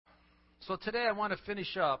So today I want to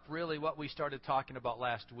finish up really what we started talking about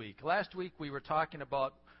last week. Last week we were talking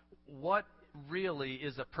about what really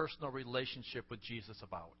is a personal relationship with Jesus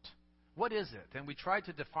about. What is it? And we tried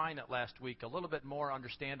to define it last week a little bit more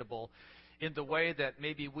understandable in the way that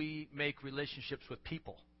maybe we make relationships with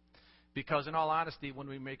people. Because in all honesty, when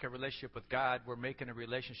we make a relationship with God, we're making a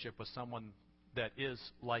relationship with someone that is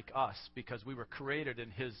like us because we were created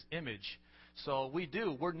in His image. So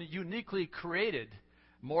we're uniquely created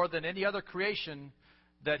more than any other creation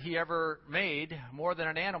that He ever made, more than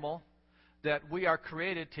an animal, that we are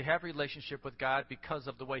created to have a relationship with God because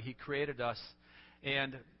of the way He created us.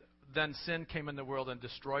 And then sin came in the world and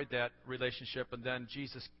destroyed that relationship, and then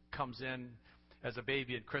Jesus comes in as a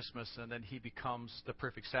baby at Christmas, and then He becomes the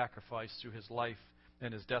perfect sacrifice through His life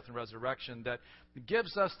and His death and resurrection that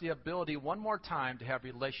gives us the ability one more time to have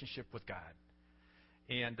a relationship with God.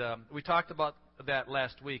 And we talked about that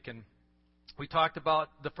last week, and we talked about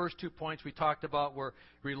the first 2 points we talked about were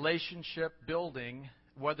relationship building,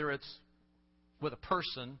 whether it's with a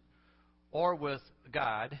person or with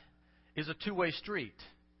God, is a two-way street.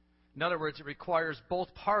 In other words, it requires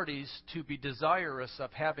both parties to be desirous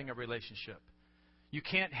of having a relationship. You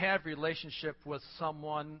can't have a relationship with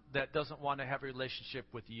someone that doesn't want to have a relationship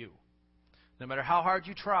with you. No matter how hard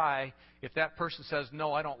you try, if that person says,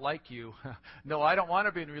 no, I don't like you, no, I don't want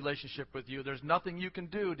to be in a relationship with you, there's nothing you can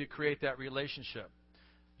do to create that relationship.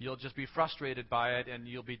 You'll just be frustrated by it and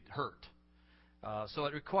you'll be hurt. So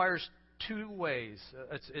it requires two ways.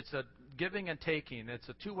 It's a giving and taking. It's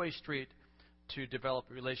a two-way street to develop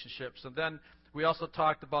relationships. And then we also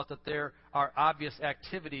talked about that there are obvious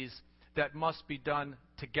activities that must be done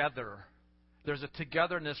together. There's a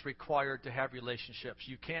togetherness required to have relationships.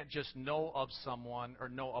 You can't just know of someone or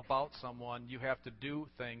know about someone. You have to do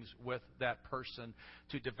things with that person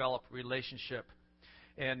to develop relationship.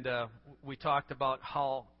 And we talked about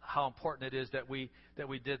how important it is that we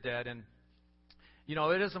did that. And you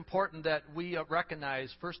know, it is important that we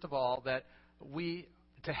recognize, first of all, that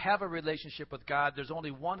to have a relationship with God, there's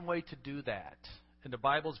only one way to do that. And the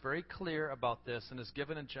Bible is very clear about this, and is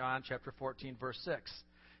given in John chapter 14, verse 6.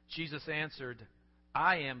 Jesus answered,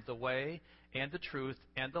 I am the way and the truth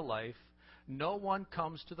and the life. No one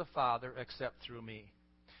comes to the Father except through me.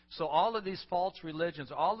 So all of these false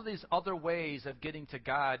religions, all of these other ways of getting to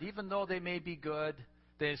God, even though they may be good,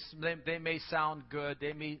 they may sound good,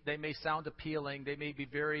 they may sound appealing, they may be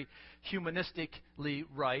very humanistically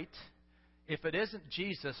right. If it isn't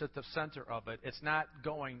Jesus at the center of it, it's not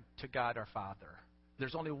going to God our Father.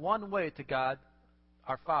 There's only one way to God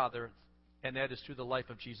our Father, and that is through the life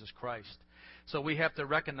of Jesus Christ. So we have to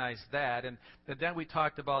recognize that. And then we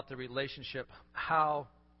talked about the relationship, how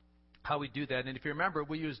we do that. And if you remember,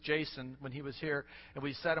 we used Jason when he was here, and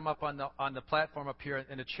we set him up on the platform up here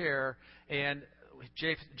in a chair. And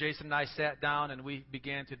Jason and I sat down, and we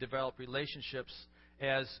began to develop relationships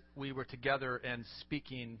as we were together and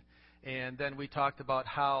speaking. And then we talked about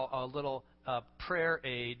how a little prayer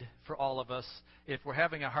aid for all of us if we're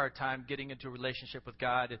having a hard time getting into a relationship with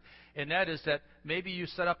God. And that is that maybe you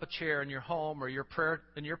set up a chair in your home or in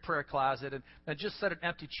your prayer closet and just set an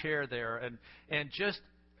empty chair there. And just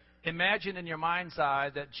imagine in your mind's eye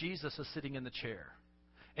that Jesus is sitting in the chair.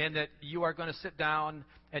 And that you are going to sit down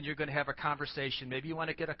and you're going to have a conversation. Maybe you want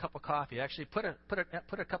to get a cup of coffee. Actually, put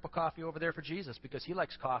a cup of coffee over there for Jesus because He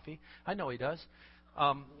likes coffee. I know He does.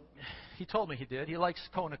 He told me He did. He likes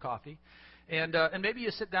Kona coffee. And maybe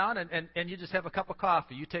you sit down and you just have a cup of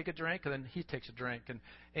coffee. You take a drink, and then he takes a drink.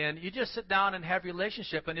 And you just sit down and have a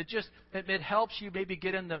relationship. And it helps you maybe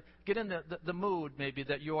get in the mood maybe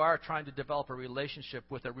that you are trying to develop a relationship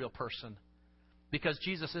with a real person. Because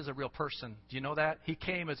Jesus is a real person. Do you know that? He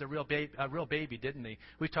came as a real baby, didn't He?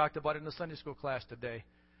 We talked about it in the Sunday school class today.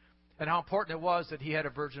 And how important it was that He had a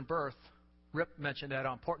virgin birth. Rip mentioned that,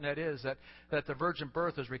 how important that is, that the virgin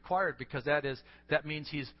birth is required because that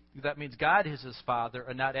means God is His father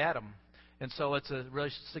and not Adam. And so it's a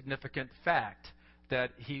really significant fact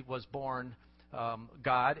that He was born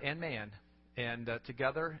God and man. And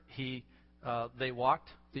together they walked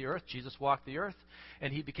the earth. Jesus walked the earth,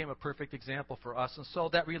 and He became a perfect example for us. And so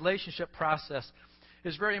that relationship process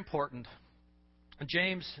is very important.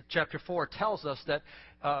 James chapter 4 tells us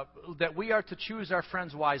that we are to choose our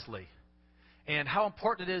friends wisely. And how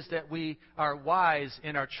important it is that we are wise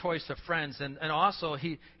in our choice of friends. And also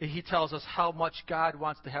he tells us how much God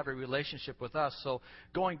wants to have a relationship with us. So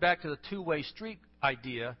going back to the two-way street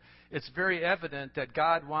idea, it's very evident that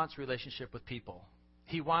God wants relationship with people.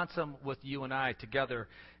 He wants them with you and I together.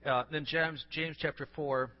 In James chapter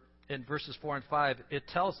 4, in verses 4 and 5, it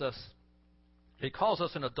calls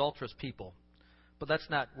us an adulterous people. But let's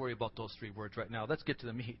not worry about those 3 words right now. Let's get to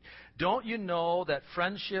the meat. Don't you know that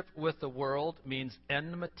friendship with the world means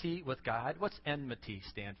enmity with God? What's enmity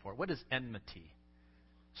stand for? What is enmity?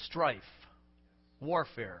 Strife,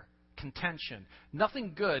 warfare, contention.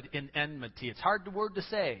 Nothing good in enmity. It's hard word to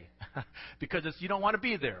say because you don't want to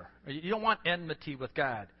be there. You don't want enmity with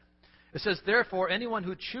God. It says, therefore, anyone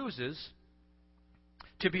who chooses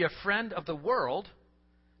to be a friend of the world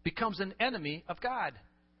becomes an enemy of God.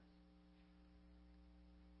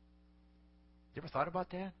 You ever thought about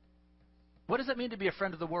that? What does it mean to be a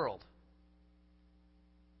friend of the world?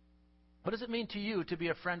 What does it mean to you to be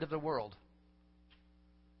a friend of the world?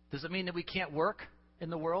 Does it mean that we can't work in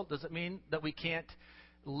the world? Does it mean that we can't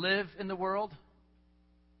live in the world?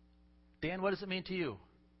 Dan, what does it mean to you?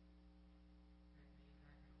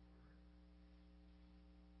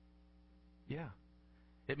 Yeah.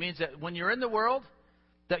 It means that when you're in the world,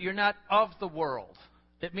 that you're not of the world.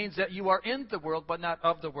 It means that you are in the world, but not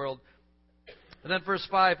of the world. And then verse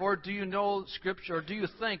 5, or do you know Scripture, or do you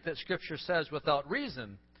think that Scripture says without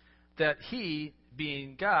reason that He,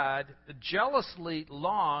 being God, jealously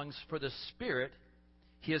longs for the Spirit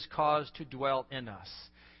He has caused to dwell in us?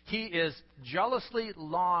 He is jealously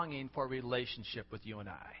longing for a relationship with you and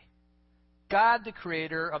I. God, the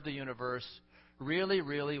creator of the universe, really,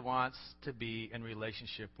 really wants to be in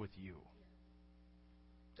relationship with you.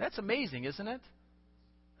 That's amazing, isn't it?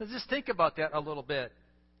 Let's just think about that a little bit.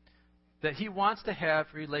 That He wants to have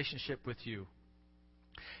a relationship with you.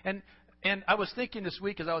 And I was thinking this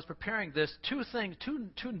week as I was preparing this, two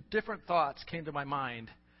different thoughts came to my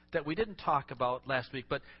mind that we didn't talk about last week,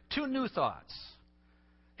 but 2 new thoughts.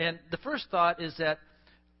 And the first thought is that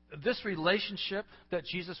this relationship that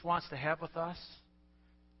Jesus wants to have with us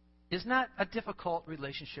is not a difficult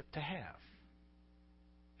relationship to have.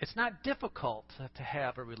 It's not difficult to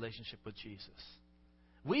have a relationship with Jesus.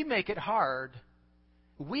 We make it hard.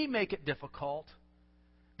 We make it difficult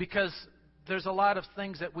because there's a lot of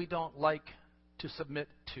things that we don't like to submit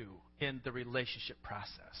to in the relationship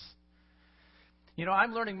process. You know,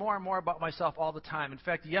 I'm learning more and more about myself all the time. In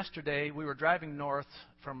fact, yesterday we were driving north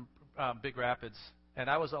from Big Rapids, and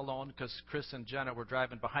I was alone because Chris and Jenna were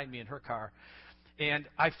driving behind me in her car. And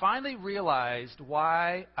I finally realized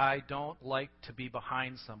why I don't like to be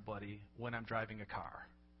behind somebody when I'm driving a car.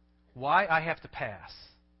 Why I have to pass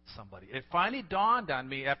somebody. It finally dawned on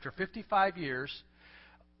me after 55 years,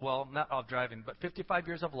 well, not of driving, but 55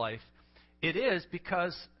 years of life, it is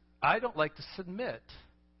because I don't like to submit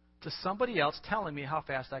to somebody else telling me how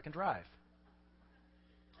fast I can drive.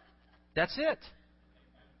 That's it.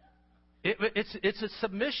 It's a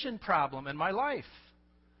submission problem in my life.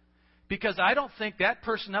 Because I don't think that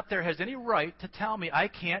person up there has any right to tell me I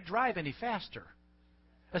can't drive any faster.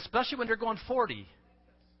 Especially when they're going 40.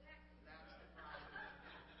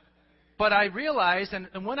 But I realized,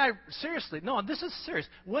 and when I, seriously, no, this is serious.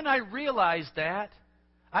 When I realized that,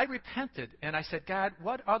 I repented and I said, God,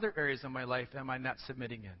 what other areas of my life am I not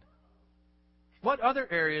submitting in? What other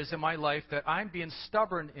areas in my life that I'm being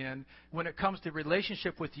stubborn in when it comes to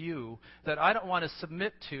relationship with you that I don't want to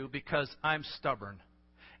submit to because I'm stubborn?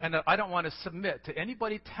 And I don't want to submit to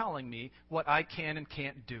anybody telling me what I can and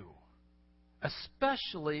can't do,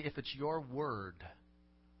 especially if it's your word.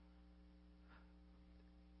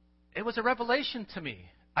 It was a revelation to me.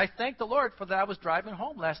 I thank the Lord for that. I was driving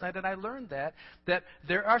home last night and I learned that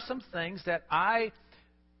there are some things that I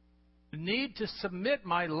need to submit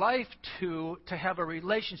my life to have a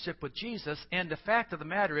relationship with Jesus. And the fact of the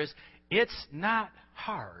matter is, it's not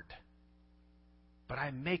hard, but I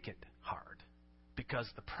make it hard. Because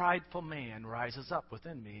the prideful man rises up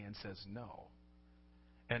within me and says no.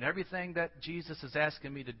 And everything that Jesus is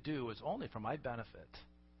asking me to do is only for my benefit.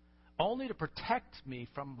 Only to protect me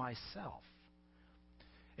from myself.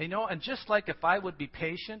 You know, and just like if I would be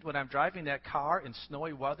patient when I'm driving that car in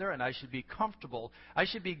snowy weather and I should be comfortable, I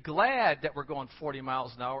should be glad that we're going 40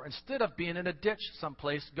 miles an hour instead of being in a ditch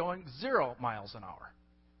someplace going 0 miles an hour.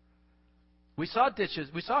 We saw ditches.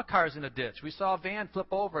 We saw cars in a ditch. We saw a van flip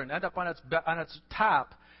over and end up on its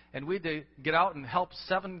top, and we had to get out and help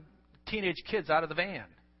 7 teenage kids out of the van.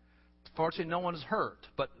 Fortunately, no one was hurt,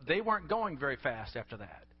 but they weren't going very fast after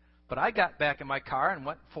that. But I got back in my car and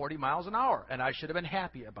went 40 miles an hour, and I should have been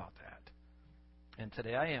happy about that. And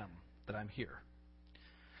today I am, that I'm here.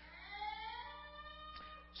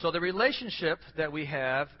 So the relationship that we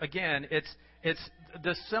have, again, it's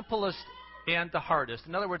the simplest and the hardest.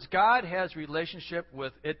 In other words, God has relationship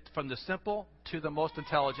with it from the simple to the most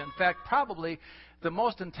intelligent. In fact, probably the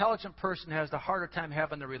most intelligent person has the harder time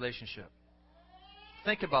having the relationship.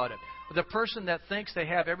 Think about it. The person that thinks they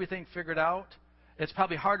have everything figured out, it's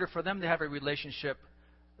probably harder for them to have a relationship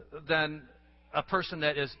than a person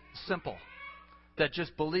that is simple, that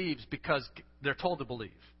just believes because they're told to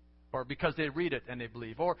believe, or because they read it and they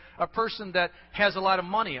believe, or a person that has a lot of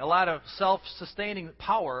money, a lot of self-sustaining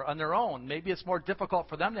power on their own. Maybe it's more difficult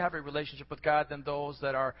for them to have a relationship with God than those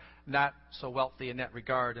that are not so wealthy in that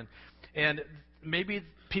regard. And maybe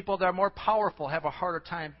people that are more powerful have a harder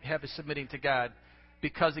time submitting to God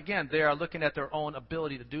because, again, they are looking at their own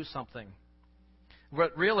ability to do something.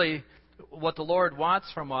 But really, what the Lord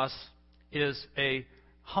wants from us is a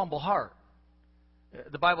humble heart.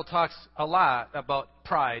 The Bible talks a lot about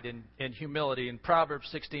pride and humility. In Proverbs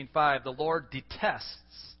 16:5, the Lord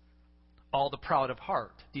detests all the proud of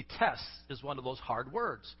heart. Detests is one of those hard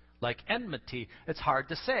words, like enmity. It's hard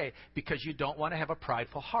to say because you don't want to have a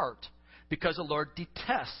prideful heart, because the Lord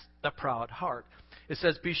detests the proud heart. It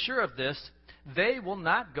says, be sure of this, they will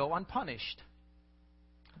not go unpunished.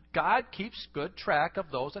 God keeps good track of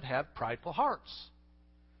those that have prideful hearts.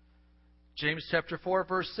 James chapter 4,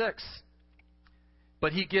 verse 6.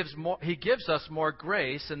 But he gives us more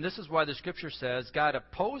grace, and this is why the Scripture says, God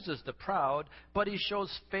opposes the proud, but he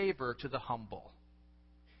shows favor to the humble.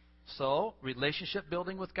 So, relationship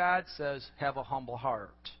building with God says, have a humble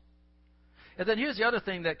heart. And then here's the other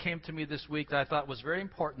thing that came to me this week that I thought was very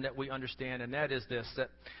important that we understand, and that is this,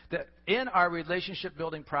 that in our relationship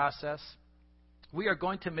building process, we are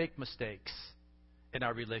going to make mistakes in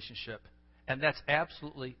our relationship, and that's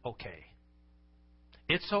absolutely okay.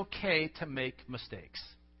 It's okay to make mistakes.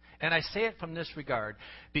 And I say it from this regard,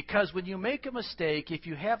 because when you make a mistake, if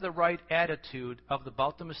you have the right attitude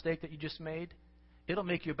about the mistake that you just made, it'll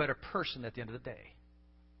make you a better person at the end of the day.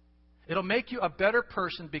 It'll make you a better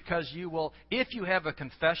person because you will, if you have a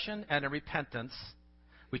confession and a repentance.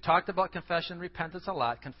 We talked about confession and repentance a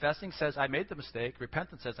lot. Confessing says, I made the mistake.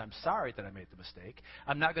 Repentance says, I'm sorry that I made the mistake.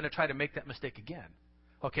 I'm not going to try to make that mistake again.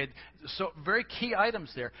 Okay, so very key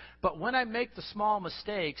items there. But when I make the small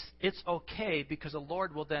mistakes, it's okay because the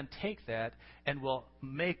Lord will then take that and will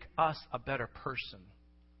make us a better person.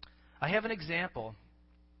 I have an example,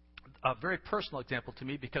 a very personal example to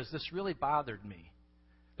me, because this really bothered me.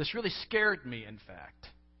 This really scared me, in fact.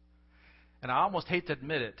 And I almost hate to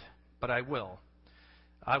admit it, but I will.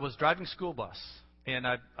 I was driving school bus, and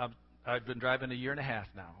I've been driving a year and a half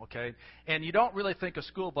now, okay? And you don't really think a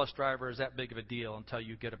school bus driver is that big of a deal until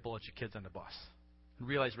you get a bunch of kids on the bus and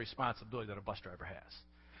realize the responsibility that a bus driver has.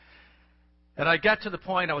 And I got to the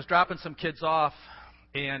point, I was dropping some kids off,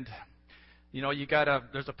 and, you know,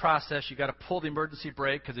 there's a process. You got to pull the emergency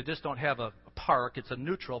brake because they just don't have a park. It's a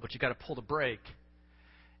neutral, but you got to pull the brake.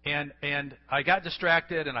 And I got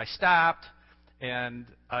distracted, and I stopped, and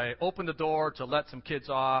I opened the door to let some kids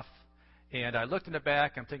off. And I looked in the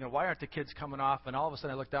back, I'm thinking, why aren't the kids coming off? And all of a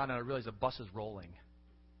sudden I looked down and I realized the bus is rolling.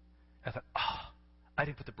 I thought, I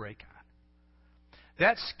didn't put the brake on.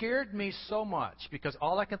 That scared me so much because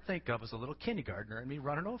all I could think of was a little kindergartner and me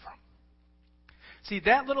running over him. See,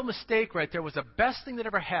 that little mistake right there was the best thing that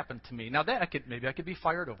ever happened to me. Now, maybe I could be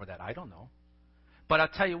fired over that. I don't know. But I'll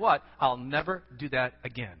tell you what, I'll never do that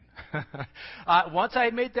again. Once I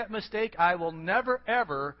made that mistake, I will never,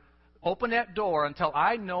 ever open that door until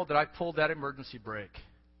I know that I pulled that emergency brake.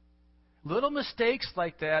 Little mistakes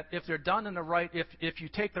like that, if they're done in the right, if you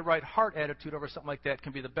take the right heart attitude over something like that,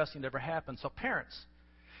 can be the best thing that ever happened. So parents,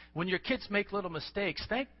 when your kids make little mistakes,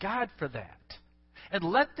 thank God for that. And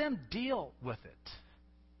let them deal with it.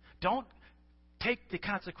 Don't take the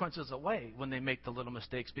consequences away when they make the little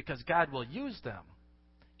mistakes, because God will use them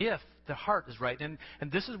if the heart is right. And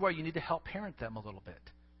this is where you need to help parent them a little bit.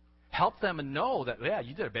 Help them and know that, yeah,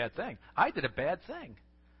 you did a bad thing. I did a bad thing.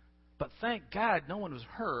 But thank God no one was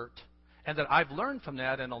hurt, and that I've learned from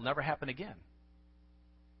that and it'll never happen again.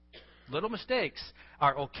 Little mistakes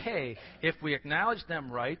are okay if we acknowledge them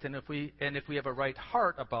right, and if we have a right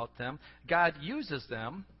heart about them. God uses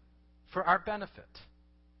them for our benefit.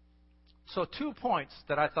 So 2 points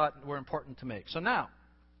that I thought were important to make. So now,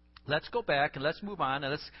 let's go back and let's move on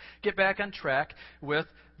and let's get back on track with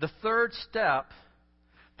the third step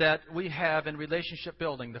that we have in relationship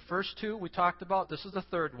building. The first two we talked about. This is the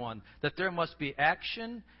third one, that there must be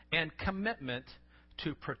action and commitment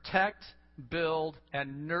to protect, build,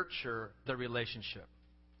 and nurture the relationship.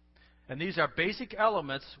 And these are basic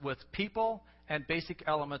elements with people and basic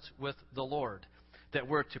elements with the Lord. That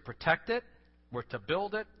we're to protect it, we're to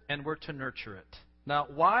build it, and we're to nurture it. Now,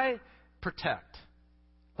 why protect?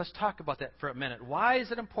 Let's talk about that for a minute. Why is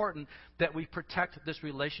it important that we protect this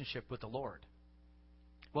relationship with the Lord?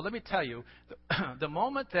 Well, let me tell you, the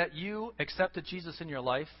moment that you accepted Jesus in your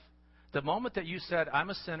life, the moment that you said, I'm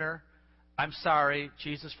a sinner, I'm sorry,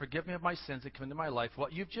 Jesus, forgive me of my sins that come into my life,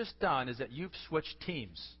 what you've just done is that you've switched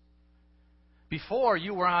teams. Before,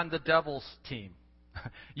 you were on the devil's team.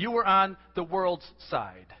 You were on the world's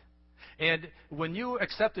side. And when you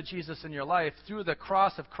accepted Jesus in your life, through the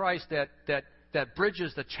cross of Christ that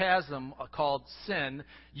bridges the chasm called sin,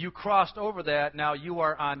 you crossed over that. Now you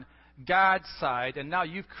are on God's side, and now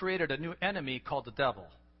you've created a new enemy called the devil.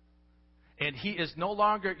 And he is no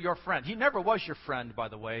longer your friend. He never was your friend, by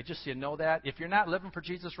the way, just so you know that. If you're not living for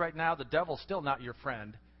Jesus right now, the devil's still not your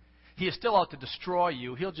friend. He is still out to destroy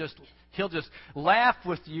you. He'll just laugh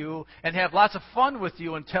with you and have lots of fun with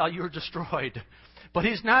you until you're destroyed. But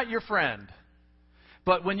he's not your friend.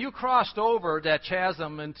 But when you crossed over that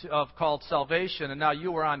chasm called salvation, and now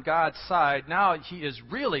you were on God's side, now he is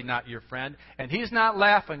really not your friend, and he's not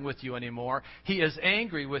laughing with you anymore. He is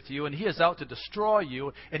angry with you, and he is out to destroy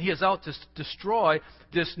you, and he is out to destroy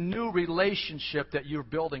this new relationship that you're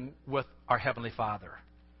building with our Heavenly Father.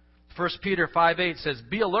 1 Peter 5:8 says,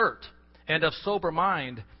 "Be alert and of sober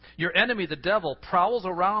mind. Your enemy, the devil, prowls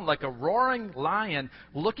around like a roaring lion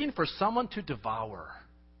looking for someone to devour."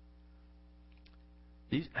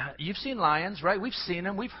 You've seen lions, right? We've seen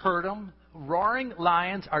them. We've heard them. Roaring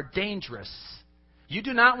lions are dangerous. You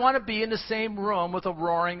do not want to be in the same room with a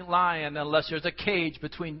roaring lion unless there's a cage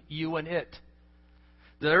between you and it.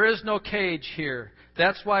 There is no cage here.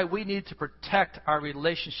 That's why we need to protect our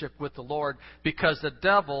relationship with the Lord, because the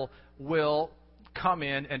devil will come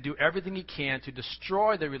in and do everything he can to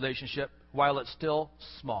destroy the relationship while it's still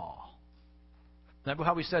small. Remember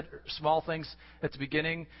how we said small things at the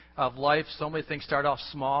beginning of life? So many things start off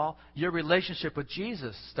small. Your relationship with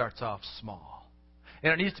Jesus starts off small.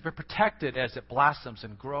 And it needs to be protected as it blossoms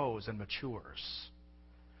and grows and matures.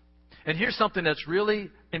 And here's something that's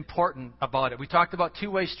really important about it. We talked about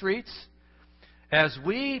two-way streets. As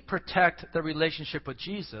we protect the relationship with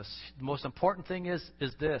Jesus, the most important thing is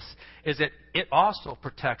that it also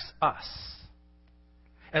protects us.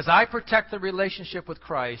 As I protect the relationship with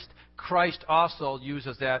Christ, Christ also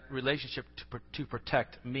uses that relationship to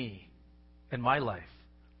protect me in my life.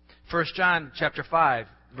 1 John chapter 5,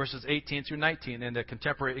 verses 18 through 19 in the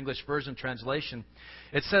Contemporary English Version translation,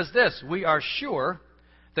 it says this: "We are sure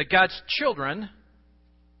that God's children,"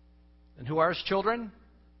 and who are His children?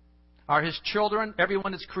 Are His children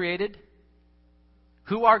everyone that's created?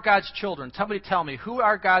 Who are God's children? Somebody tell me, who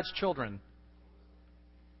are God's children?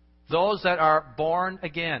 Those that are born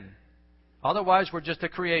again. Otherwise, we're just a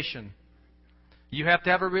creation. You have to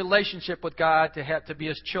have a relationship with God to be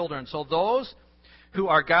His children. So those who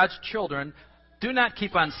are God's children do not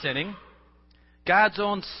keep on sinning. God's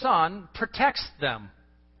own Son protects them,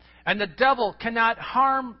 and the devil cannot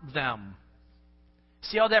harm them.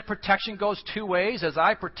 See how that protection goes two ways? As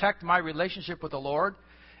I protect my relationship with the Lord,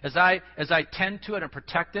 as I tend to it and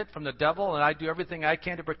protect it from the devil, and I do everything I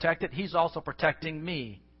can to protect it, He's also protecting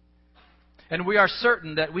me. And we are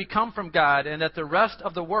certain that we come from God, and that the rest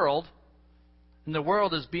of the world, and the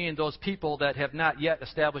world is being those people that have not yet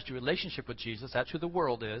established a relationship with Jesus, that's who the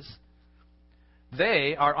world is,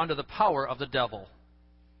 they are under the power of the devil.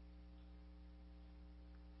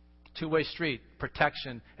 Two-way street,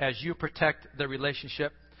 protection. As you protect the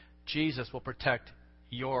relationship, Jesus will protect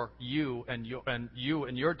you and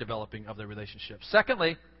your developing of the relationship.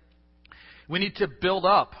 Secondly, we need to build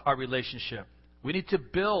up our relationship. We need to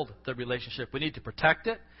build the relationship. We need to protect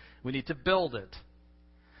it. We need to build it.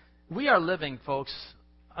 We are living, folks,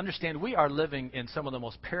 understand, we are living in some of the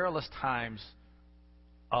most perilous times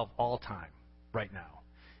of all time right now.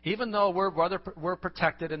 Even though we're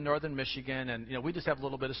protected in northern Michigan, and we just have a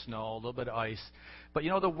little bit of snow, a little bit of ice, but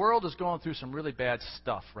the world is going through some really bad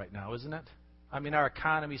stuff right now, isn't it? I mean, our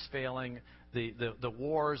economy's failing. The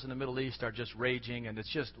wars in the Middle East are just raging, and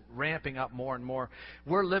it's just ramping up more and more.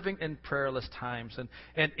 We're living in perilous times,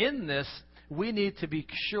 and in this, we need to be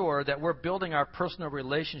sure that we're building our personal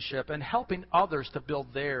relationship, and helping others to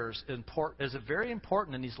build theirs is very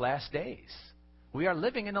important in these last days. We are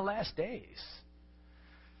living in the last days.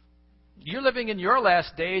 You're living in your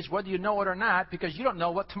last days, whether you know it or not, because you don't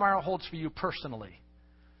know what tomorrow holds for you personally.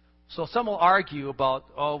 So some will argue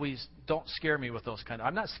about, don't scare me with those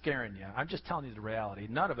I'm not scaring you. I'm just telling you the reality.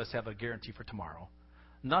 None of us have a guarantee for tomorrow.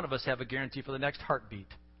 None of us have a guarantee for the next heartbeat.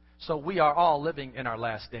 So we are all living in our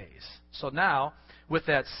last days. So now, with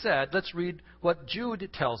that said, let's read what Jude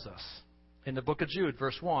tells us in the book of Jude,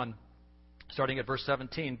 verse 1, starting at verse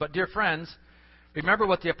 17. "But dear friends, remember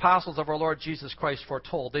what the apostles of our Lord Jesus Christ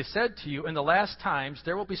foretold. They said to you, in the last times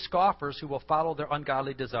there will be scoffers who will follow their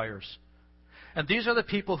ungodly desires. And these are the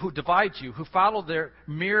people who divide you, who follow their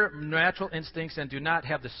mere natural instincts and do not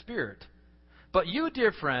have the Spirit. But you,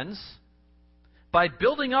 dear friends, by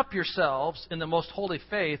building up yourselves in the most holy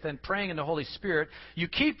faith and praying in the Holy Spirit, you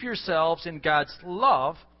keep yourselves in God's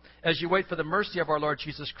love as you wait for the mercy of our Lord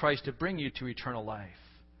Jesus Christ to bring you to eternal life.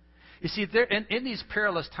 You see, in these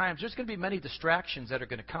perilous times, there's going to be many distractions that are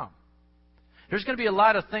going to come. There's going to be a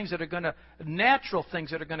lot of things that are going to, natural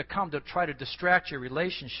things that are going to come to try to distract your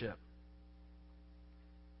relationship.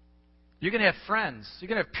 You're going to have friends. You're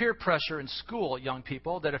going to have peer pressure in school, young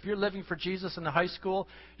people, that if you're living for Jesus in the high school,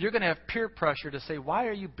 you're going to have peer pressure to say, why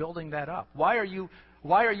are you building that up? Why are you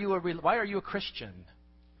a Christian?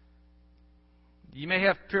 You may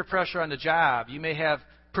have peer pressure on the job. You may have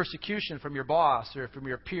persecution from your boss or from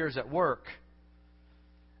your peers at work.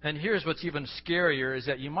 And here's what's even scarier is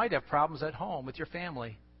that you might have problems at home with your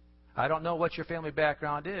family. I don't know what your family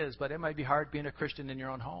background is, but it might be hard being a Christian in your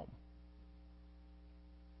own home.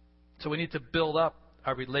 So we need to build up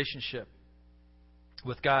our relationship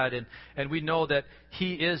with God, and we know that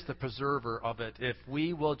He is the preserver of it. If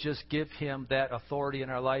we will just give Him that authority in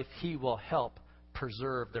our life, He will help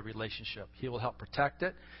preserve the relationship. He will help protect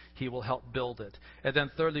it. He will help build it. And then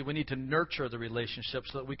thirdly, we need to nurture the relationship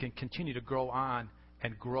so that we can continue to grow on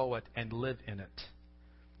and grow it and live in it.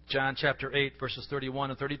 John chapter 8, verses 31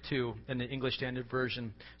 and 32 in the English Standard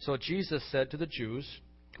Version. So Jesus said to the Jews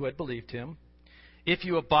who had believed Him, "If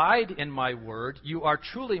you abide in my word, you are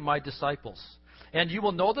truly my disciples, and you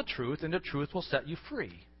will know the truth, and the truth will set you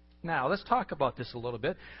free." Now, let's talk about this a little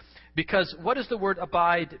bit, because what does the word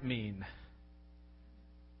abide mean?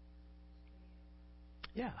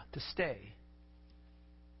 Yeah, to stay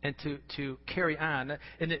and to carry on.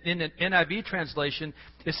 In an NIV translation,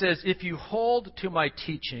 it says, "If you hold to my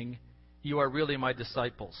teaching, you are really my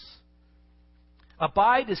disciples."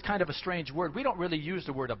 Abide is kind of a strange word. We don't really use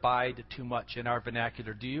the word abide too much in our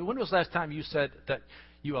vernacular, do you? When was the last time you said that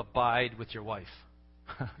you abide with your wife?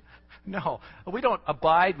 No, we don't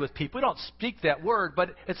abide with people. We don't speak that word,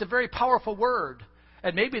 but it's a very powerful word.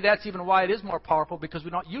 And maybe that's even why it is more powerful, because we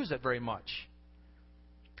don't use it very much.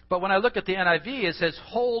 But when I look at the NIV, it says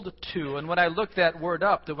hold to. And when I look that word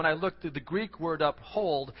up, when I look the Greek word up,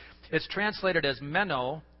 hold, it's translated as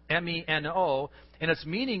meno, M-E-N-O, and its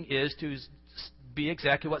meaning is to be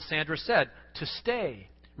exactly what Sandra said, to stay,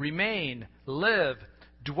 remain, live,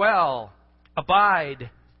 dwell, abide,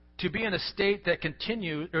 to be in a state that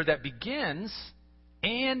continues, or that begins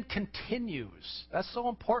and continues. That's so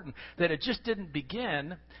important, that it just didn't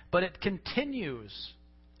begin, but it continues.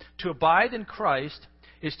 To abide in Christ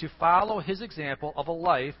is to follow His example of a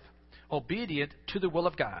life obedient to the will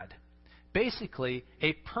of God. Basically,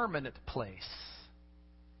 a permanent place.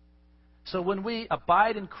 So when we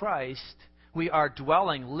abide in Christ, we are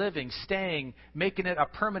dwelling, living, staying, making it a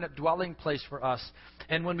permanent dwelling place for us.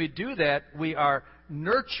 And when we do that, we are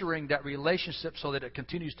nurturing that relationship so that it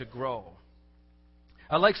continues to grow.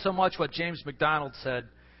 I like so much what James MacDonald said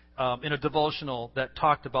in a devotional that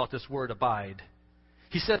talked about this word abide.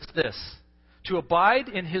 He says this: "To abide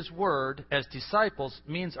in His Word as disciples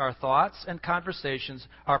means our thoughts and conversations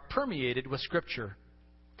are permeated with Scripture.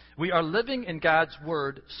 We are living in God's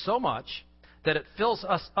Word so much that it fills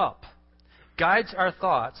us up, guides our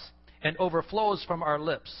thoughts, and overflows from our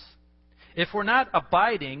lips. If we're not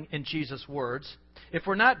abiding in Jesus' words, if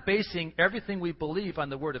we're not basing everything we believe on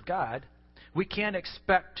the Word of God, we can't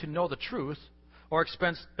expect to know the truth or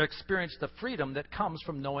experience the freedom that comes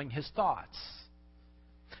from knowing His thoughts.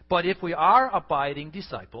 But if we are abiding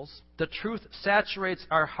disciples, the truth saturates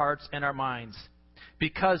our hearts and our minds,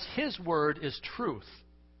 because His Word is truth.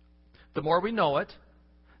 The more we know it,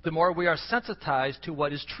 the more we are sensitized to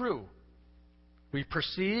what is true. We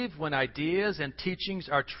perceive when ideas and teachings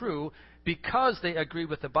are true because they agree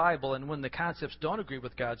with the Bible, and when the concepts don't agree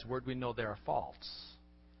with God's Word, we know they are false.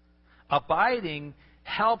 Abiding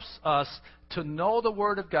helps us to know the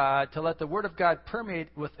Word of God, to let the Word of God permeate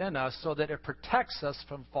within us so that it protects us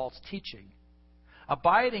from false teaching.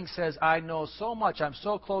 Abiding says, I know so much, I'm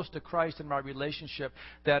so close to Christ in my relationship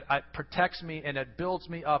that it protects me and it builds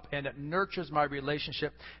me up and it nurtures my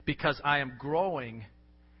relationship because I am growing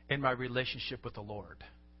in my relationship with the Lord.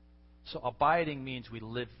 So abiding means we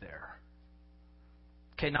live there.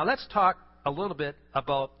 Okay, now let's talk a little bit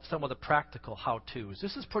about some of the practical how-tos.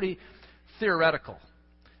 This is pretty theoretical.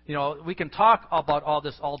 You know, we can talk about all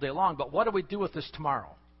this all day long, but what do we do with this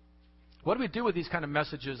tomorrow? What do we do with these kind of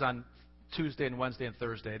messages on Tuesday and Wednesday and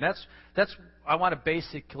Thursday? And that's I want to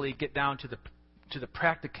basically get down to the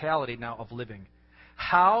practicality now of living.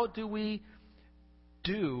 How do we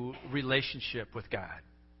do relationship with God?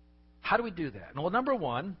 How do we do that? Well, number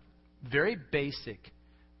one, very basic,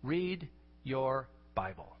 read your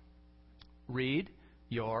Bible. Read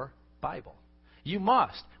your Bible. You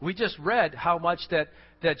must. We just read how much that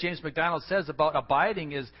James MacDonald says about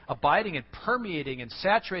abiding is abiding and permeating and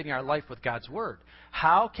saturating our life with God's Word.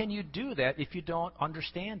 How can you do that if you don't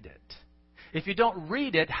understand it? If you don't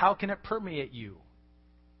read it, how can it permeate you?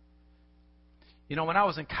 You know, when I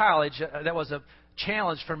was in college, that was a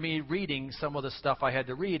challenge for me reading some of the stuff I had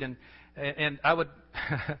to read, and I would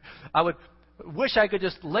I would wish I could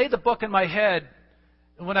just lay the book in my head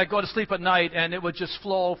when I go to sleep at night, and it would just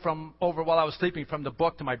flow from over while I was sleeping from the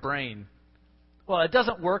book to my brain. Well, it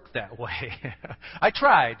doesn't work that way. I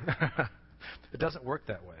tried. It doesn't work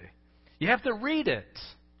that way. You have to read it.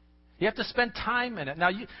 You have to spend time in it. Now,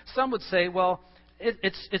 some would say, well,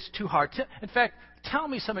 it's too hard. In fact, tell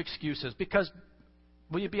me some excuses, because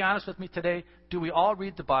will you be honest with me today? Do we all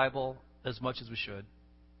read the Bible as much as we should?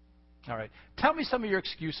 All right. Tell me some of your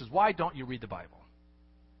excuses. Why don't you read the Bible?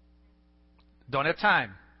 Don't have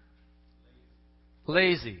time.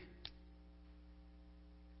 Lazy.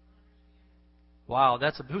 Wow,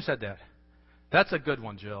 who said that? That's a good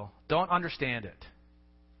one, Jill. Don't understand it.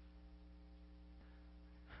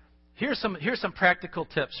 Here's some practical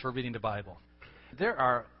tips for reading the Bible. There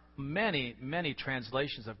are many, many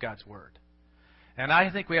translations of God's Word. And I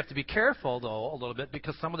think we have to be careful, though, a little bit,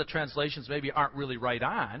 because some of the translations maybe aren't really right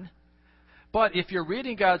on. But if you're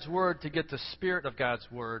reading God's Word to get the spirit of God's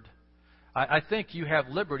Word, I think you have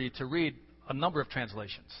liberty to read a number of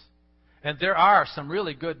translations. And there are some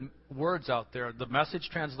really good words out there. The Message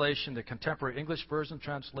translation, the Contemporary English Version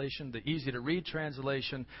translation, the Easy to Read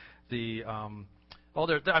translation, there's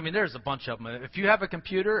a bunch of them. If you have a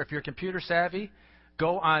computer, if you're computer savvy,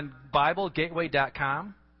 go on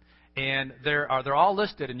BibleGateway.com, and they're all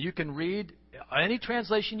listed, and you can read any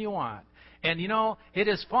translation you want. And, you know, it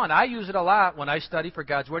is fun. I use it a lot when I study for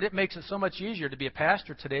God's Word. It makes it so much easier to be a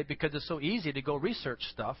pastor today because it's so easy to go research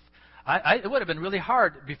stuff. It would have been really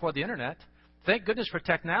hard before the Internet. Thank goodness for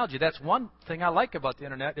technology. That's one thing I like about the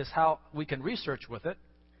Internet is how we can research with it.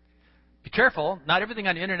 Be careful. Not everything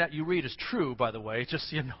on the Internet you read is true, by the way, just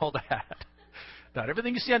so you know that. Not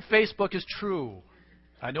everything you see on Facebook is true.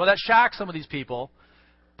 I know that shocks some of these people,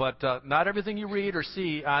 but not everything you read or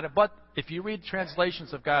see on it. But if you read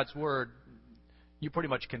translations of God's Word, you pretty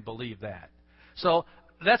much can believe that. So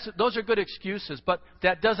those are good excuses, but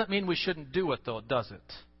that doesn't mean we shouldn't do it, though, does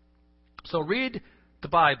it? So read the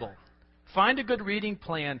Bible. Find a good reading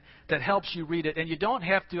plan that helps you read it. And you don't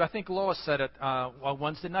have to, I think Lois said it a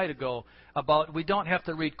Wednesday night ago, about we don't have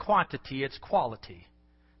to read quantity, it's quality.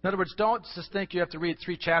 In other words, don't just think you have to read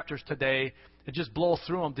 3 chapters today and just blow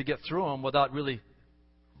through them to get through them without really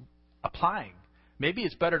applying. Maybe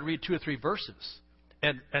it's better to read 2 or 3 verses.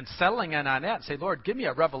 And settling in on that and say, Lord, give me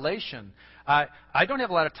a revelation. I don't have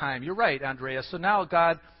a lot of time. You're right, Andrea. So now,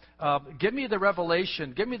 God, give me the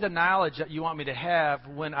revelation. Give me the knowledge that you want me to have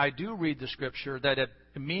when I do read the Scripture, that it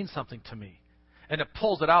means something to me. And it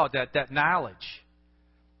pulls it out, that knowledge.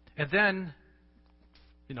 And then,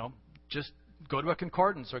 just go to a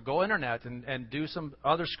concordance or go internet and do some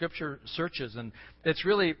other Scripture searches. And it's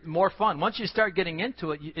really more fun. Once you start getting into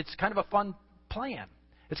it, it's kind of a fun plan.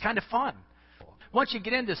 It's kind of fun. Once you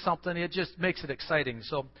get into something, it just makes it exciting.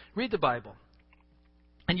 So read the Bible.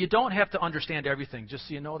 And you don't have to understand everything, just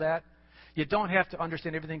so you know that. You don't have to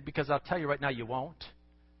understand everything because I'll tell you right now, you won't.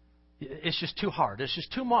 It's just too hard. It's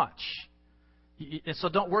just too much. And so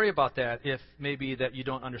don't worry about that if maybe that you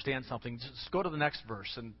don't understand something. Just go to the next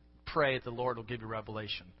verse and pray that the Lord will give you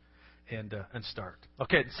revelation and start.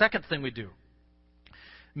 Okay, the second thing we do.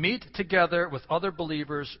 Meet together with other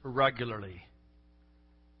believers regularly.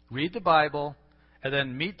 Read the Bible. And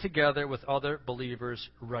then meet together with other believers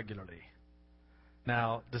regularly.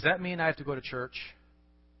 Now, does that mean I have to go to church?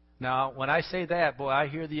 Now, when I say that, boy, I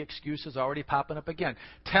hear the excuses already popping up again.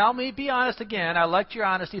 Tell me, be honest again. I liked your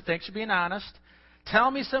honesty. Thanks for being honest.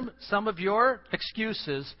 Tell me some of your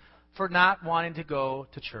excuses for not wanting to go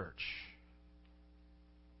to church.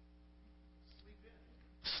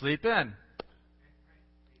 Sleep in.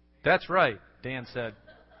 That's right, Dan said.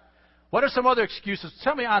 What are some other excuses?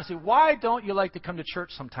 Tell me honestly, why don't you like to come to church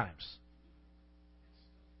sometimes?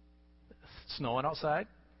 It's snowing outside?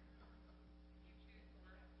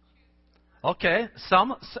 Okay,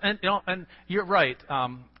 and you're right.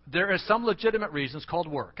 There are some legitimate reasons called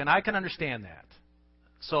work, and I can understand that.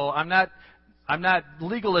 So I'm not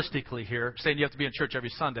legalistically here saying you have to be in church every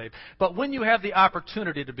Sunday. But when you have the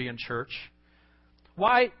opportunity to be in church,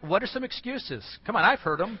 why? What are some excuses? Come on, I've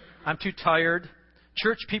heard them. I'm too tired.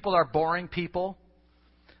 Church people are boring people.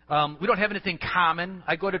 We don't have anything common.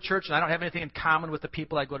 I go to church and I don't have anything in common with the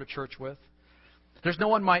people I go to church with. There's no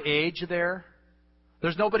one my age there.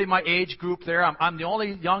 There's nobody my age group there. I'm the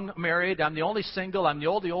only young married. I'm the only single. I'm the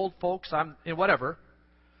old folks. I'm whatever.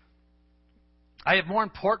 I have more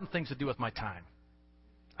important things to do with my time.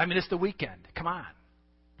 I mean, it's the weekend. Come on.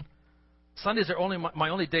 Sundays are only my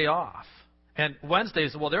only day off. And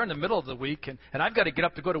Wednesdays, well, they're in the middle of the week, and I've got to get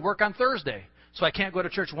up to go to work on Thursday. So I can't go to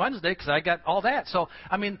church Wednesday because I got all that. So,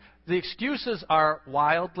 I mean, the excuses are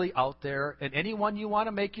wildly out there, and any one you want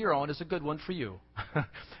to make your own is a good one for you.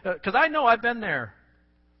 Because I know I've been there.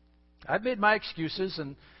 I've made my excuses,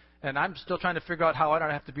 and I'm still trying to figure out how I don't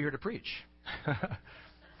have to be here to preach.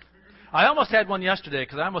 I almost had one yesterday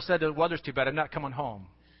because I almost said the weather's too bad. I'm not coming home.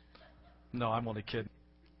 No, I'm only kidding.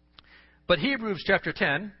 But Hebrews chapter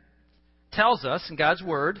 10 tells us in God's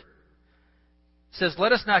Word, says,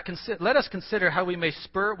 let us consider how we may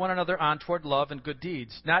spur one another on toward love and good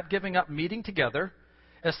deeds, not giving up meeting together,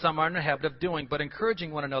 as some are in the habit of doing, but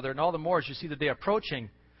encouraging one another, and all the more as you see the day approaching.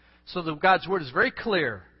 So God's Word is very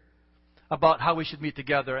clear about how we should meet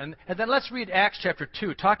together. And then let's read Acts chapter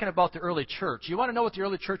 2, talking about the early church. You want to know what the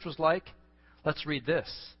early church was like? Let's read this.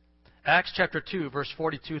 Acts chapter 2, verse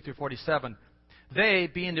 42 through 47. They,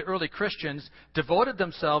 being the early Christians, devoted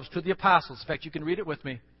themselves to the apostles. In fact, you can read it with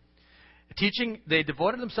me. They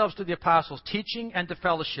devoted themselves to the apostles, teaching and to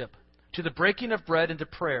fellowship, to the breaking of bread and to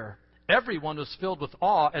prayer. Everyone was filled with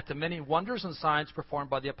awe at the many wonders and signs performed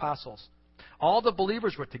by the apostles. All the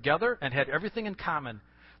believers were together and had everything in common.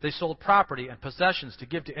 They sold property and possessions to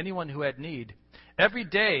give to anyone who had need. Every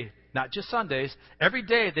day, not just Sundays, every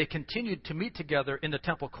day they continued to meet together in the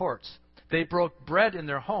temple courts. They broke bread in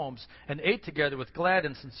their homes and ate together with glad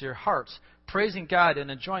and sincere hearts, praising God and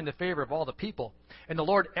enjoying the favor of all the people. And the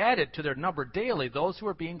Lord added to their number daily those who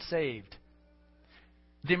were being saved.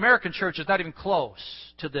 The American church is not even close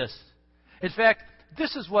to this. In fact,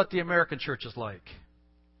 this is what the American church is like.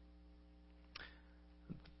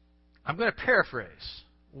 I'm going to paraphrase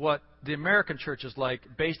what the American church is like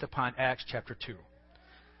based upon Acts chapter 2.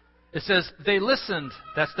 It says, they listened,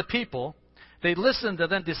 that's the people, they listened and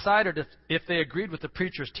then decided if they agreed with the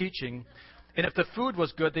preacher's teaching, and if the food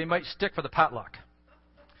was good, they might stick for the potluck.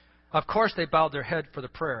 Of course, they bowed their head for the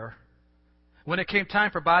prayer. When it came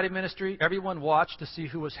time for body ministry, everyone watched to see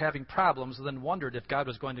who was having problems and then wondered if God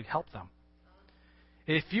was going to help them.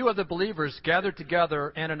 A few of the believers gathered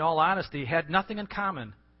together and, in all honesty, had nothing in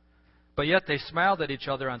common, but yet they smiled at each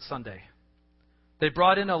other on Sunday. They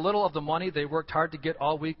brought in a little of the money they worked hard to get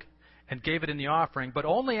all week and gave it in the offering, but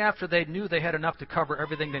only after they knew they had enough to cover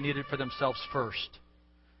everything they needed for themselves first.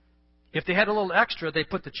 If they had a little extra, they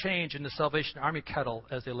put the change in the Salvation Army kettle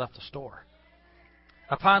as they left the store.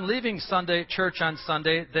 Upon leaving church on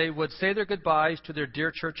Sunday, they would say their goodbyes to their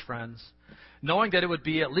dear church friends, knowing that it would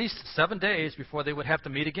be at least 7 days before they would have to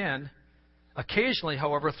meet again. Occasionally,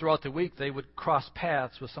 however, throughout the week, they would cross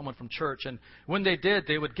paths with someone from church, and when they did,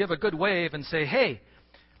 they would give a good wave and say, hey,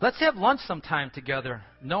 let's have lunch sometime together,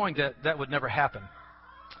 knowing that that would never happen.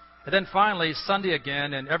 And then finally, Sunday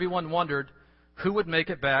again, and everyone wondered who would make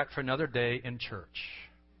it back for another day in church.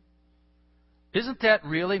 Isn't that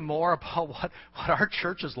really more about what our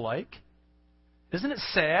church is like? Isn't it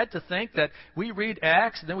sad to think that we read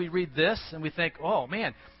Acts and then we read this and we think, oh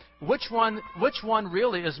man, which one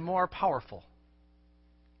really is more powerful?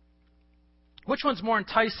 Which one's more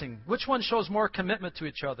enticing? Which one shows more commitment to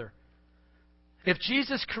each other? If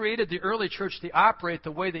Jesus created the early church to operate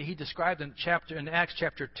the way that he described in Acts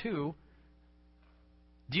chapter 2,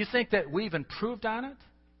 do you think that we've improved on it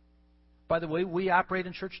by the way we operate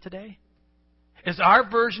in church today? Is our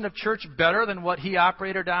version of church better than what he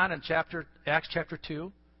operated on in Acts chapter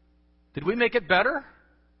 2? Did we make it better?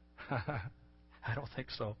 I don't think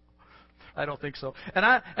so. I don't think so. And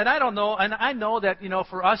I don't know, and I know that,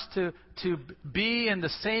 for us to be in the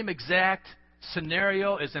same exact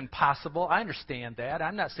scenario is impossible. I understand that.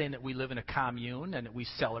 I'm not saying that we live in a commune and that we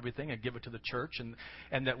sell everything and give it to the church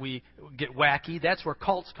and that we get wacky. That's where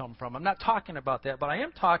cults come from. I'm not talking about that, but I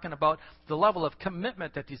am talking about the level of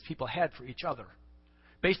commitment that these people had for each other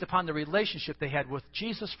based upon the relationship they had with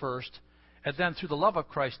Jesus first and then through the love of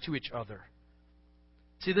Christ to each other.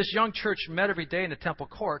 See, this young church met every day in the temple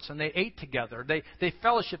courts, and they ate together. They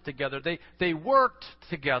fellowshiped together. They worked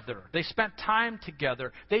together. They spent time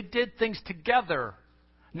together. They did things together,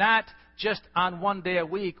 not just on one day a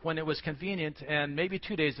week when it was convenient, and maybe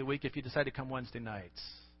 2 days a week if you decide to come Wednesday nights.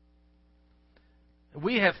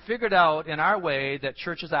 We have figured out in our way that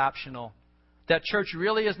church is optional, that church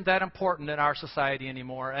really isn't that important in our society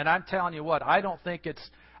anymore. And I'm telling you what, I don't think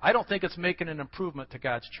it's making an improvement to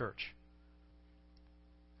God's church.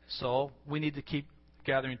 So we need to keep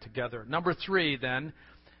gathering together. Number 3, then,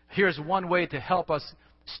 here's one way to help us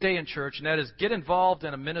stay in church, and that is get involved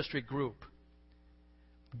in a ministry group.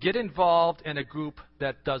 Get involved in a group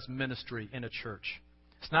that does ministry in a church.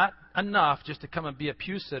 It's not enough just to come and be a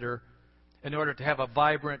pew sitter in order to have a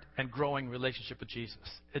vibrant and growing relationship with Jesus.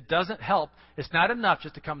 It doesn't help. It's not enough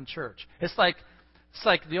just to come to church. It's like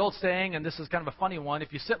the old saying, and this is kind of a funny one,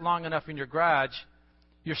 if you sit long enough in your garage,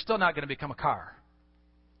 you're still not going to become a car.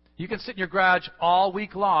 You can sit in your garage all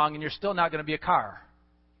week long and you're still not going to be a car.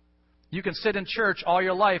 You can sit in church all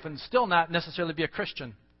your life and still not necessarily be a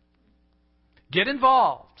Christian. Get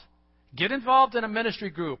involved. Get involved in a ministry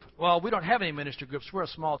group. Well, we don't have any ministry groups. We're a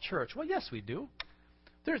small church. Well, yes, we do.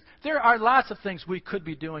 There are lots of things we could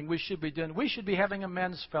be doing, we should be doing. We should be having a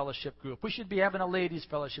men's fellowship group. We should be having a ladies'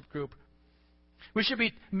 fellowship group.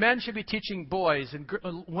 Men should be teaching boys, and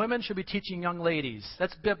women should be teaching young ladies.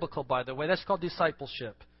 That's biblical, by the way. That's called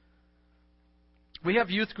discipleship. We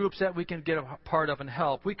have youth groups that we can get a part of and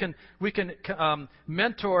help. We can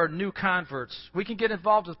mentor new converts. We can get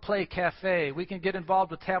involved with Play Cafe. We can get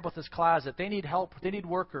involved with Tabitha's Closet. They need help. They need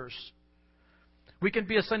workers. We can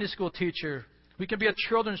be a Sunday school teacher. We can be a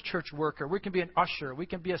children's church worker. We can be an usher. We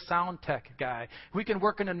can be a sound tech guy. We can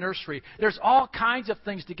work in a nursery. There's all kinds of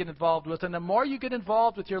things to get involved with. And the more you get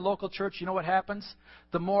involved with your local church, you know what happens?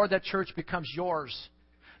 The more that church becomes yours.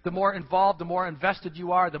 The more involved, the more invested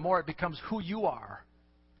you are, the more it becomes who you are.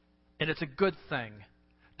 And it's a good thing.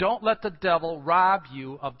 Don't let the devil rob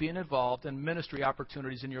you of being involved in ministry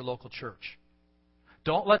opportunities in your local church.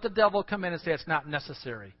 Don't let the devil come in and say it's not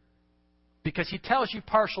necessary. Because he tells you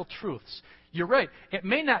partial truths. You're right. It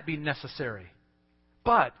may not be necessary.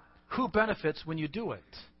 But who benefits when you do it?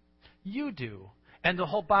 You do. And the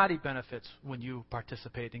whole body benefits when you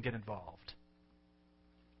participate and get involved.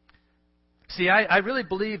 See, I really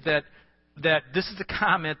believe that this is a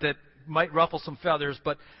comment that might ruffle some feathers,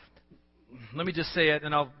 but let me just say it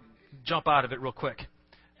and I'll jump out of it real quick.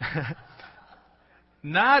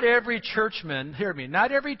 Not every churchman, hear me,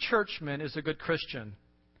 not every churchman is a good Christian.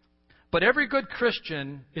 But every good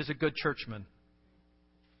Christian is a good churchman.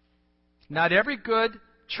 Not every good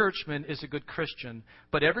churchman is a good Christian,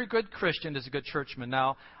 but every good Christian is a good churchman.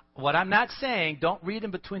 Now, what I'm not saying, don't read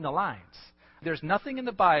in between the lines. There's nothing in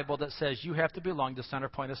the Bible that says you have to belong to Center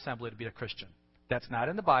Point Assembly to be a Christian. That's not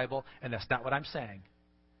in the Bible, and that's not what I'm saying.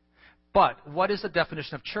 But what is the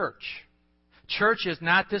definition of church? Church is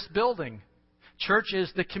not this building. Church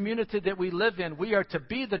is the community that we live in. We are to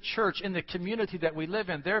be the church in the community that we live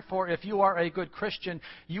in. Therefore, if you are a good Christian,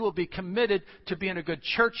 you will be committed to being a good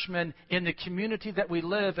churchman in the community that we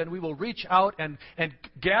live, and we will reach out and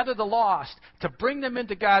gather the lost to bring them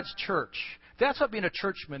into God's church. That's what being a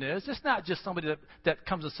churchman is. It's not just somebody that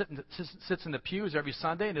comes and sits in the pews every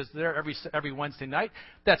Sunday and is there every Wednesday night.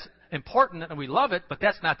 That's important, and we love it, but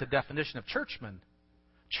that's not the definition of churchman.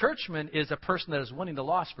 Churchman is a person that is winning the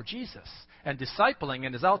lost for Jesus and discipling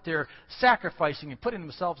and is out there sacrificing and putting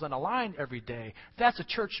themselves on the line every day. That's a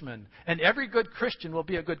churchman. And every good Christian will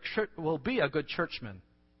be a good churchman.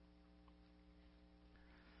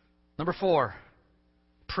 Number 4,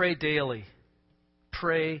 pray daily.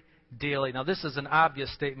 Pray daily. Now, this is an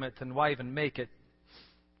obvious statement, and why even make it?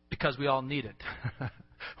 Because we all need it.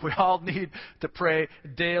 We all need to pray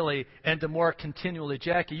daily and to more continually.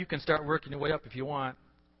 Jackie, you can start working your way up if you want.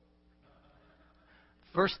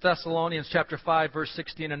 1 Thessalonians chapter 5, verse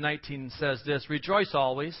 16 and 19 says this: Rejoice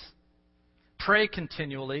always, pray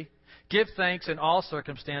continually, give thanks in all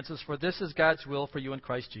circumstances, for this is God's will for you in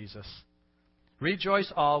Christ Jesus.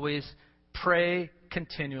 Rejoice always, pray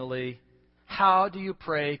continually. How do you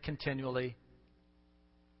pray continually?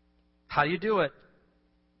 How do you do it?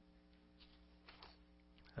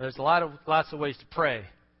 There's lots of ways to pray.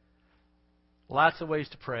 Lots of ways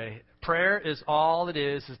to pray. Prayer is all it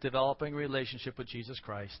is developing a relationship with Jesus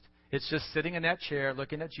Christ. It's just sitting in that chair,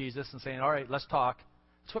 looking at Jesus and saying, all right, let's talk.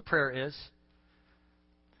 That's what prayer is.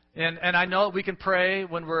 And I know we can pray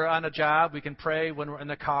when we're on a job. We can pray when we're in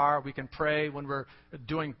the car. We can pray when we're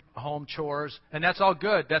doing home chores. And that's all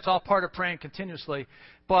good. That's all part of praying continuously.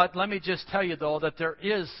 But let me just tell you, though, that there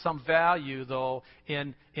is some value, though,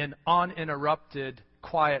 in uninterrupted,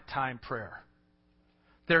 quiet time prayer.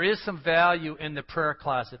 There is some value in the prayer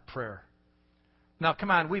closet prayer. Now,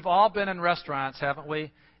 come on, we've all been in restaurants, haven't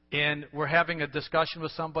we? And we're having a discussion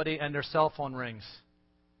with somebody and their cell phone rings.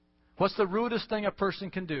 What's the rudest thing a person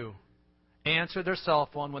can do? Answer their cell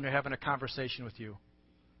phone when they're having a conversation with you.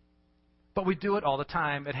 But we do it all the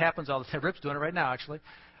time. It happens all the time. Rip's doing it right now, actually.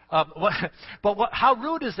 How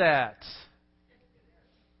rude is that?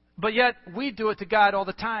 But yet, we do it to God all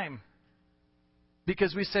the time.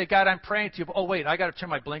 Because we say, God, I'm praying to you. But, oh, wait, I got to turn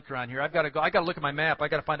my blinker on here. I've got to go. I got to look at my map. I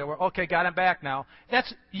got to find out where. Okay, God, I'm back now.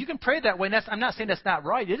 You can pray that way. And I'm not saying that's not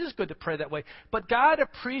right. It is good to pray that way. But God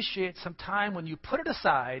appreciates some time when you put it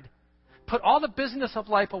aside, put all the busyness of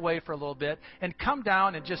life away for a little bit, and come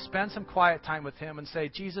down and just spend some quiet time with Him and say,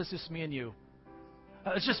 Jesus, it's me and you.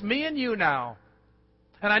 It's just me and you now.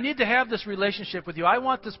 And I need to have this relationship with you. I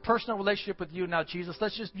want this personal relationship with you now, Jesus.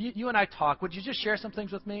 Let's just, you and I talk. Would you just share some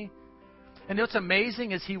things with me? And what's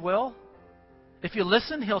amazing is He will. If you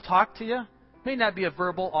listen, He'll talk to you. It may not be a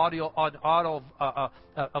verbal,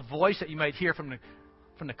 a voice that you might hear from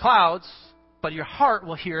the clouds, but your heart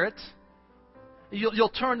will hear it. You'll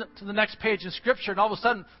turn to the next page in Scripture, and all of a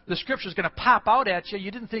sudden, the Scripture is going to pop out at you.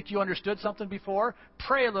 You didn't think you understood something before.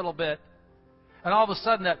 Pray a little bit. And all of a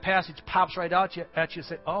sudden, that passage pops right out at you and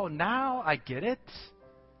say, oh, now I get it.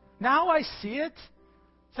 Now I see it.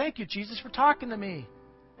 Thank you, Jesus, for talking to me.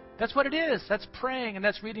 That's what it is. That's praying, and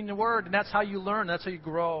that's reading the Word, and that's how you learn. That's how you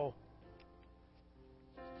grow.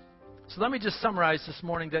 So let me just summarize this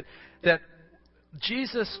morning that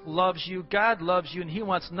Jesus loves you, God loves you, and He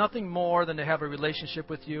wants nothing more than to have a relationship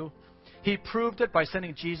with you. He proved it by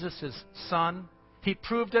sending Jesus, His Son. He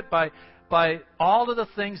proved it by all of the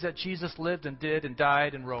things that Jesus lived and did and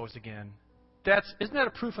died and rose again. Isn't that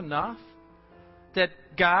a proof enough that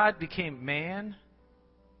God became man?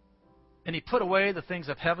 And He put away the things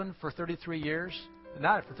of heaven for 33 years.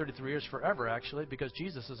 Not for 33 years, forever, actually, because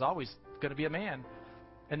Jesus is always going to be a man.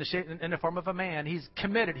 In the form of a man. He's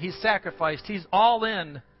committed. He's sacrificed. He's all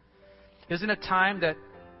in. Isn't it time that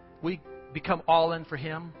we become all in for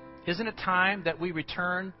Him? Isn't it time that we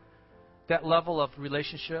return that level of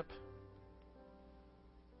relationship?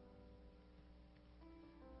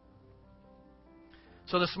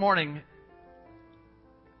 So this morning,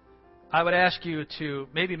 I would ask you to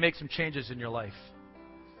maybe make some changes in your life.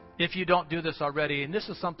 If you don't do this already, and this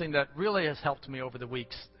is something that really has helped me over the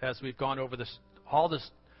weeks as we've gone over all this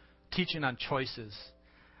teaching on choices.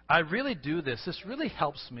 I really do this. This really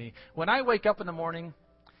helps me. When I wake up in the morning,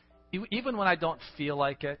 even when I don't feel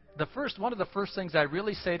like it, one of the first things I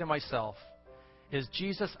really say to myself is,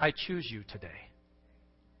 Jesus, I choose you today.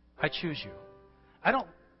 I choose you. I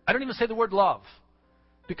don't even say the word love.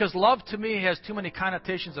 Because love to me has too many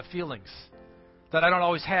connotations of feelings that I don't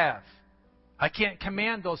always have. I can't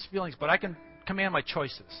command those feelings, but I can command my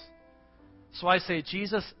choices. So I say,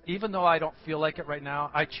 Jesus, even though I don't feel like it right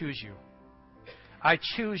now, I choose you. I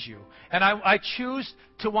choose you. And I choose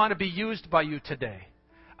to want to be used by you today.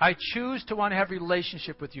 I choose to want to have a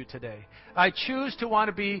relationship with you today. I choose to want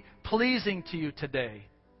to be pleasing to you today.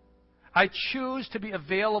 I choose to be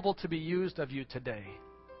available to be used of you today.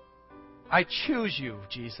 I choose you,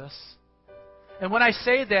 Jesus. And when I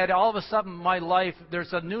say that, all of a sudden my life,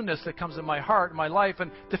 there's a newness that comes in my heart, in my life,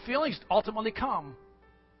 and the feelings ultimately come.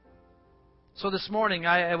 So this morning,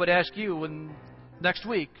 I would ask you, and next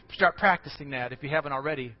week, start practicing that if you haven't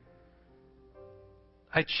already.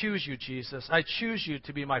 I choose you, Jesus. I choose you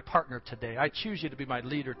to be my partner today. I choose you to be my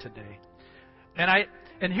leader today.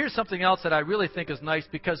 And here's something else that I really think is nice,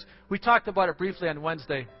 because we talked about it briefly on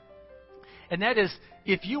Wednesday. And that is,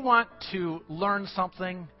 if you want to learn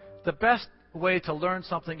something, the best way to learn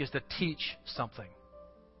something is to teach something.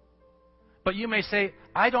 But you may say,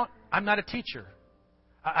 I'm not a teacher.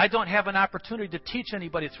 I don't have an opportunity to teach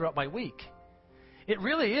anybody throughout my week. It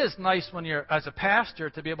really is nice when you're, as a pastor,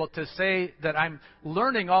 to be able to say that I'm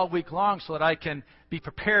learning all week long so that I can be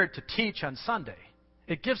prepared to teach on Sunday.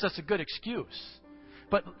 It gives us a good excuse.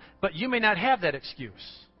 But you may not have that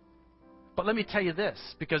excuse. But let me tell you this,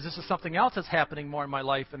 because this is something else that's happening more in my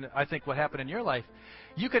life, and I think will happen in your life.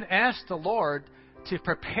 You can ask the Lord to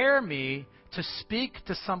prepare me to speak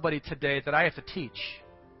to somebody today that I have to teach.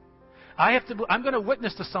 I'm going to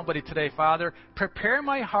witness to somebody today, Father. Prepare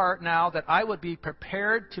my heart now that I would be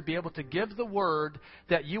prepared to be able to give the word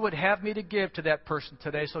that you would have me to give to that person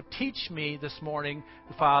today. So teach me this morning,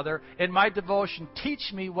 Father, in my devotion,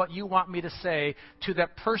 teach me what you want me to say to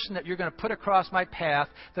that person that you're going to put across my path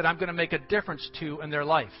that I'm going to make a difference to in their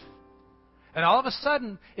life. And all of a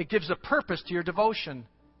sudden, it gives a purpose to your devotion.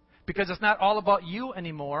 Because it's not all about you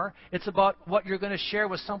anymore. It's about what you're going to share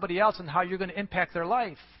with somebody else and how you're going to impact their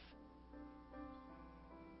life.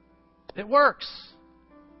 It works.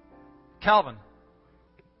 Calvin.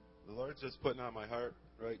 The Lord's just putting on my heart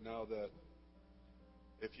right now that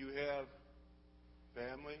if you have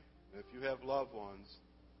family, if you have loved ones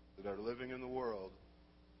that are living in the world,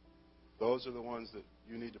 those are the ones that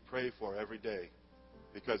you need to pray for every day.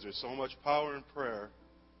 Because there's so much power in prayer.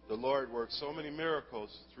 The Lord works so many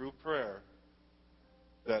miracles through prayer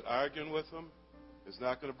that arguing with them is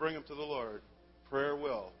not going to bring them to the Lord. Prayer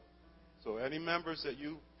will. So any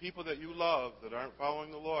people that you love that aren't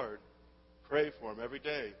following the Lord, pray for them every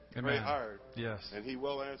day. Amen. Pray hard. Yes. And He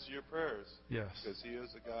will answer your prayers. Yes. Because He is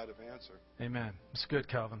a God of answer. Amen. It's good,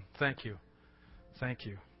 Calvin. Thank you. Thank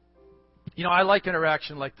you. You know, I like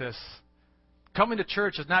interaction like this. Coming to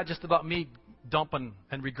church is not just about me dumping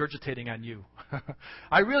and regurgitating on you.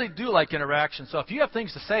 I really do like interaction. So if you have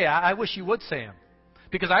things to say, I wish you would say them.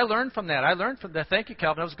 Because I learned from that. Thank you,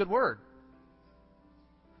 Calvin. That was a good word.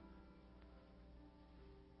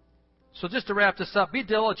 So just to wrap this up, be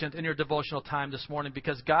diligent in your devotional time this morning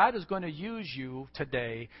because God is going to use you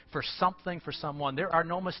today for something for someone. There are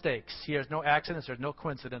no mistakes. There's no accidents. There's no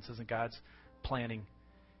coincidences in God's planning.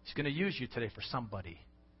 He's going to use you today for somebody.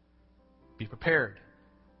 Be prepared.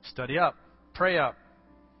 Study up. Pray up.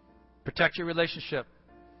 Protect your relationship.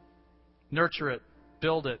 Nurture it.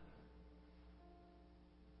 Build it.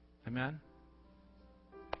 Amen?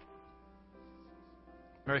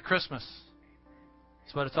 Merry Christmas.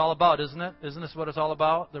 That's what it's all about, isn't it? Isn't this what it's all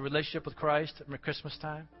about? The relationship with Christ at Christmas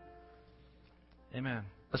time? Amen.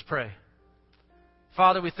 Let's pray.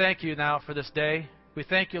 Father, we thank you now for this day. We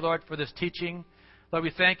thank you, Lord, for this teaching. Lord,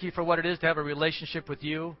 we thank you for what it is to have a relationship with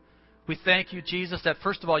you. We thank you, Jesus, that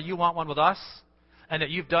first of all, you want one with us, and that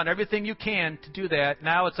you've done everything you can to do that.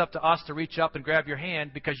 Now it's up to us to reach up and grab your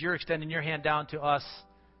hand because you're extending your hand down to us.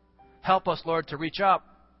 Help us, Lord, to reach up.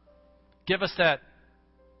 Give us that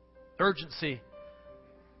urgency.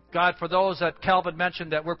 God, for those that Calvin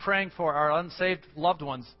mentioned that we're praying for, our unsaved loved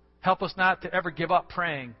ones, help us not to ever give up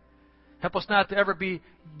praying. Help us not to ever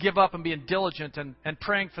give up and being diligent and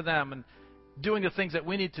praying for them and doing the things that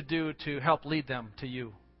we need to do to help lead them to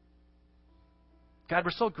you. God,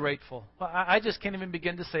 we're so grateful. I just can't even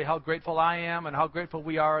begin to say how grateful I am and how grateful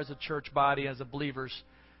we are as a church body, as a believers,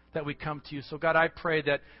 that we come to you. So, God, I pray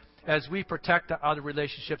that as we protect the other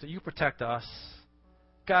relationships, that you protect us.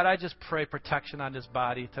 God, I just pray protection on this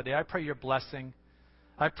body today. I pray your blessing.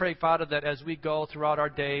 I pray, Father, that as we go throughout our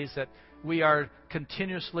days, that we are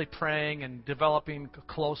continuously praying and developing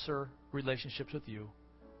closer relationships with you.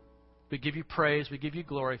 We give you praise. We give you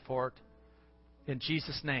glory for it. In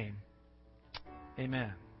Jesus' name,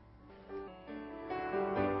 amen.